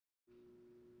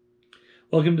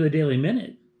Welcome to the Daily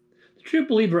Minute. The true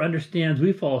believer understands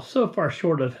we fall so far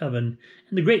short of heaven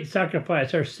and the great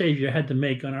sacrifice our Savior had to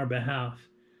make on our behalf.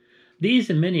 These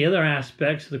and many other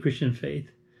aspects of the Christian faith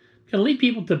can lead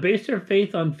people to base their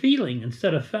faith on feeling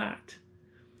instead of fact.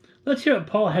 Let's hear what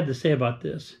Paul had to say about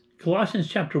this. Colossians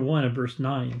chapter 1 and verse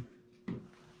 9.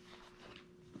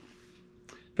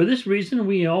 For this reason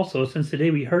we also, since the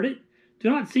day we heard it, do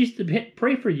not cease to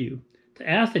pray for you, to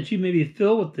ask that you may be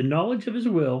filled with the knowledge of his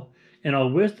will and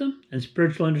all wisdom and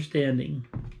spiritual understanding.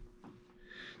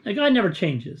 Now, God never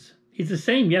changes. He's the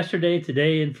same yesterday,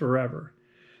 today, and forever.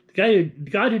 The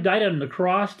God who died on the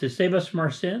cross to save us from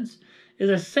our sins is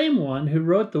the same one who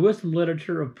wrote the wisdom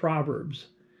literature of Proverbs.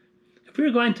 If we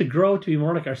are going to grow to be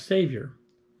more like our Savior,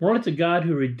 more like the God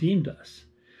who redeemed us,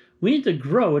 we need to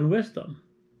grow in wisdom.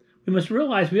 We must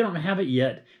realize we don't have it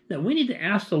yet, that we need to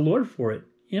ask the Lord for it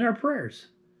in our prayers.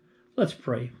 Let's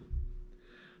pray.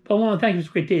 Father, I want to thank you for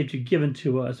this great day that you've given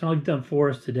to us and all you've done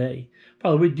for us today.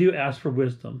 Father, we do ask for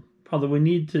wisdom. Father, we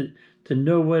need to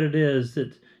know what it is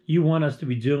that you want us to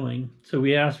be doing. So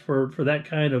we ask for that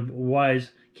kind of wise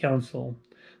counsel.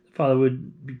 Father,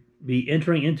 would be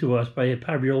entering into us by the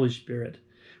power of your Holy Spirit.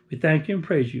 We thank you and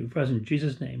praise you. For us in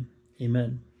Jesus' name,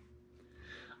 amen.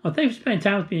 Well, thanks for spending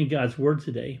time with me in God's Word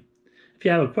today. If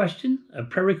you have a question, a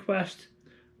prayer request,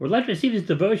 or would like to receive his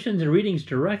devotions and readings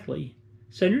directly,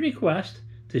 send your request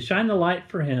to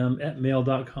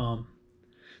shinethelightforhim@mail.com.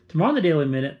 Tomorrow in the Daily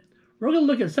Minute, we're going to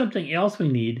look at something else we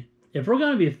need if we're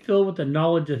going to be filled with the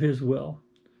knowledge of his will,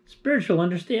 spiritual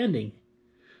understanding.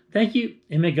 Thank you,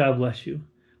 and may God bless you.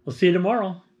 We'll see you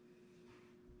tomorrow.